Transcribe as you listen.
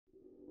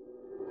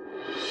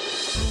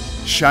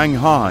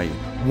Shanghai,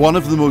 one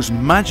of the most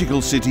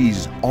magical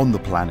cities on the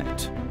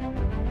planet.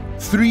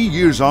 3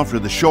 years after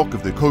the shock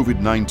of the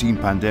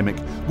COVID-19 pandemic,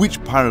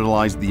 which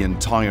paralyzed the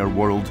entire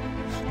world,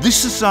 this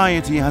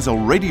society has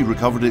already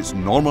recovered its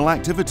normal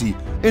activity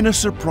in a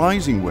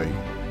surprising way.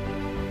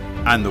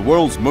 And the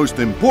world's most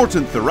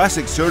important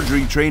thoracic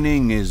surgery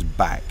training is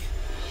back.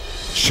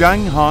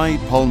 Shanghai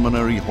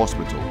Pulmonary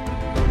Hospital.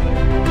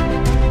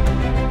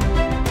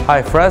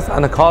 Hi friends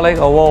and colleagues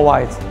of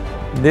worldwide.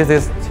 This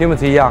is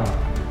Timothy Yang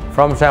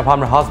from Shanghai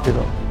Pulmonary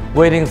Hospital.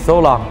 Waiting so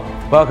long,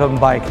 welcome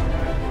back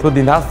to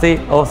Dynasty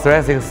of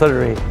Thoracic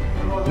Surgery.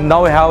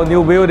 Now we have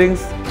new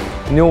buildings,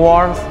 new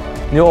wards,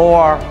 new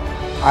OR,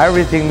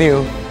 everything new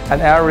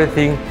and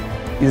everything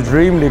is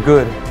really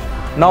good.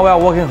 Now we are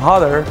working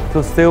harder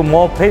to still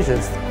more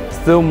patients,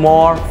 still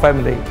more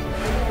family.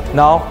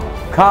 Now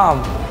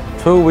come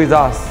with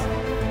us.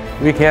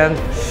 We can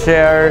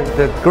share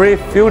the great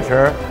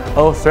future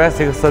of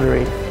thoracic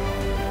surgery.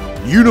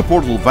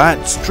 Uniportal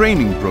Vats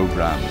training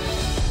program.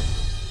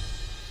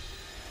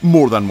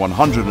 More than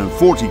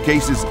 140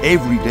 cases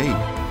every day.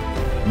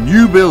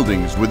 New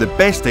buildings with the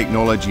best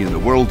technology in the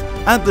world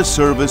at the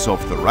service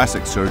of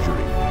thoracic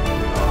surgery.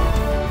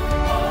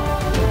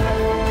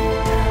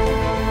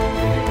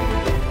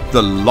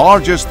 The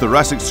largest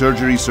thoracic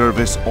surgery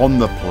service on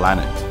the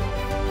planet.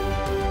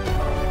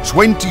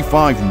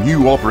 25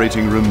 new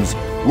operating rooms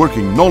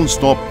working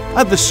non-stop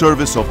at the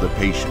service of the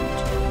patient.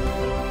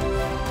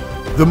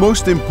 The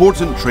most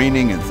important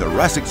training in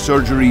thoracic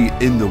surgery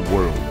in the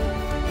world.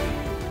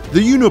 The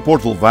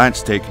Uniportal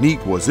Vats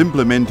technique was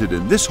implemented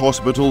in this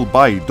hospital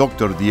by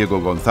Dr.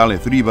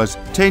 Gonzalez-Rivas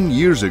 10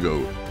 years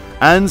ago,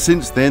 and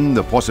since then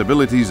the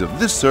possibilities of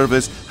this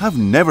service have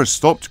never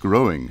stopped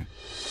growing.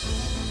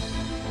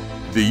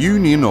 The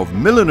union of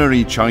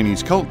millenary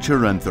Chinese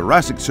culture and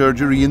thoracic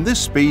surgery in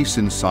this space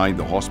inside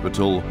the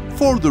hospital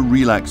for the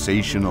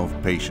relaxation of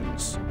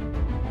patients.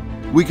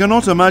 We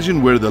cannot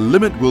imagine where the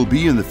limit will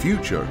be in the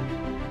future,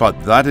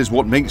 but that is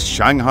what makes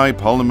Shanghai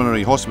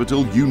Pulmonary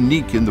Hospital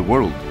unique in the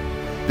world.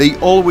 They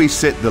always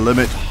set the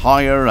limit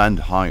higher and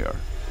higher.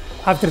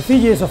 After 3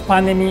 years of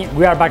pandemic,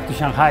 we are back to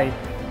Shanghai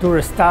to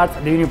restart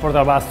the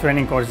Uniportal Vats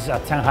training courses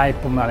at Shanghai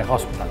Pulmonary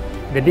Hospital,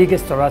 the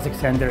biggest thoracic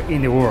center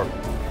in the world.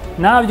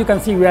 Now you can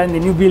see we are in the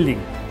new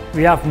building.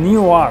 We have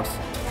new wards,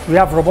 we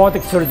have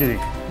robotic surgery,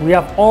 we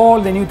have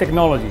all the new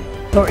technology.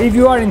 So if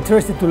you are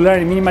interested to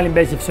learn minimal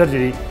invasive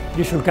surgery,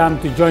 you should come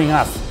to join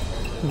us.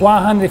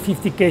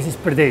 150 cases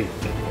per day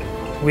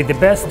with the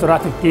best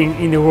thoracic team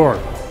in the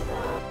world.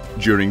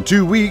 During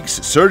 2 weeks,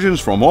 surgeons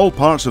from all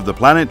parts of the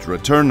planet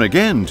return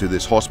again to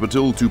this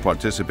hospital to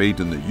participate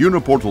in the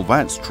Uniportal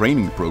Vats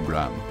training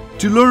program,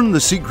 to learn the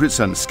secrets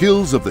and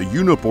skills of the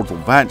Uniportal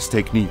Vats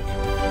technique.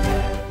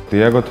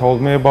 Diego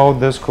told me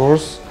about this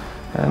course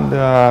and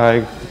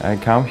I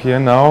come here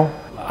now.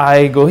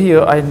 I go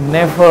here, I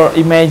never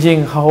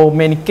imagined how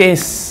many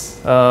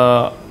cases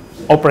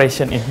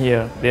operation in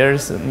here.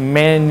 There's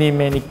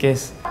many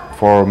cases.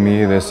 For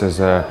me this is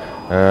a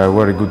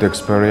very good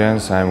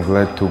experience. I'm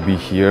glad to be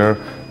here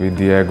with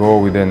Diego,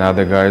 with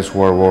another guys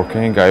who are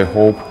working. I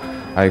hope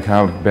I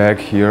come back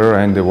here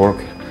and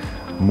work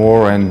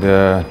more and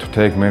to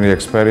take many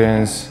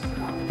experience.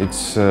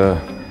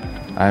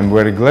 I'm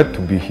very glad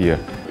to be here.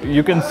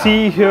 You can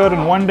see here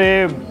in one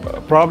day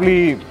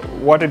probably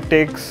what it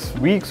takes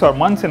weeks or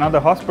months in other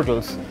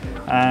hospitals,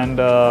 and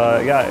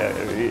yeah,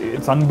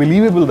 it's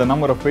unbelievable the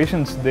number of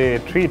patients they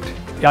treat.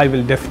 I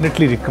will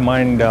definitely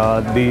recommend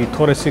the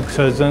thoracic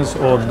surgeons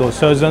or those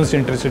surgeons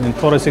interested in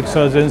thoracic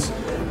surgeons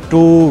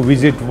to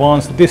visit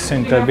once this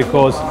center,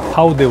 because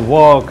how they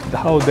work,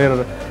 how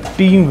their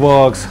team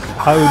works,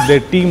 how their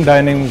team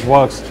dynamics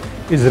works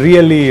is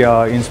really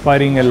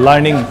inspiring and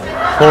learning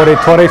for a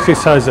thoracic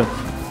surgeon.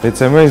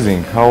 It's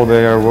amazing how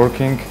they are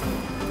working.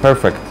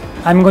 Perfect.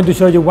 I'm going to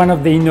show you one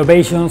of the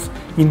innovations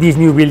in this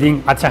new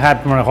building at Shanghai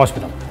Pulmonary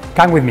Hospital.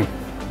 Come with me.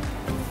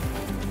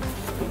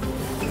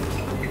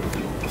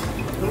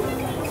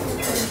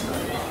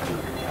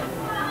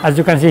 As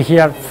you can see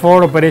here,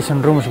 4 operation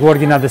rooms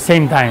working at the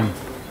same time.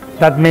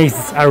 That makes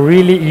this a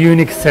really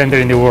unique center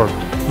in the world.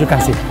 You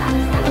can see.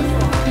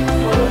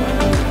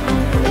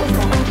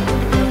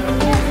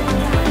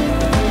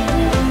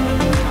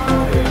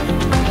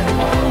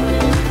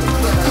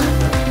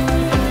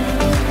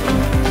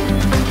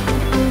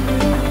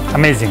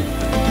 Amazing.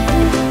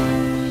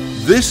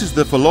 This is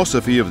the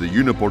philosophy of the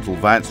Uniportal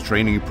Vats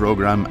training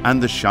program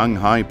and the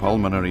Shanghai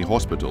Pulmonary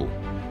Hospital.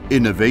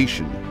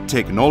 Innovation,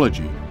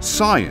 technology,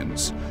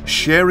 science,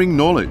 sharing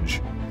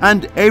knowledge,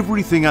 and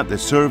everything at the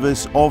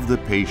service of the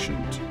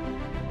patient.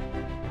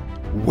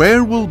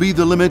 Where will be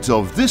the limit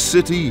of this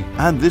city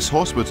and this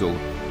hospital?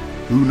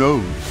 Who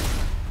knows?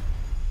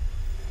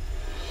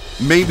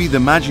 Maybe the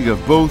magic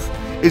of both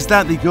is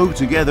that they go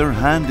together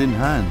hand in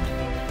hand,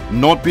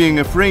 not being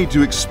afraid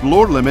to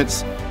explore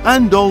limits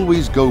and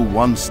always go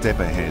one step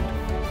ahead.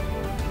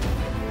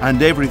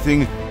 And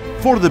everything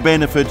for the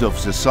benefit of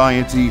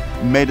society,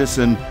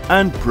 medicine,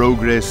 and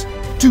progress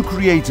to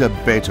create a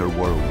better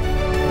world.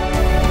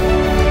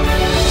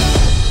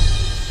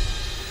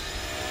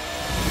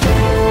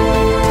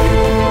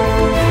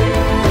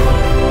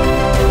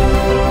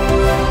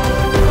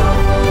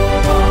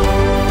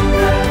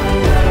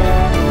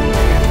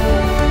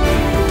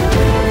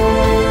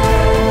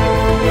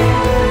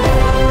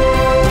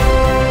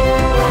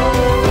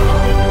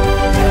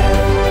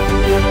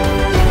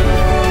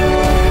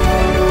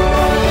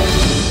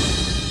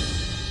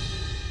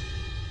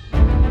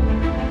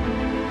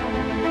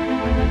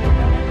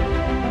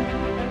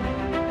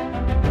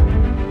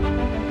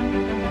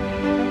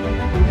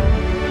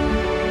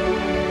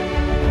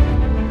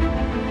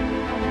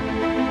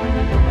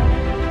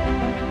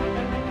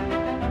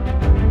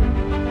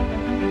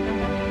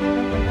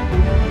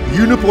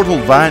 Uniportal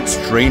Vats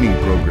training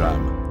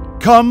program.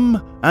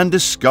 Come and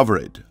discover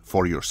it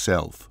for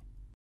yourself.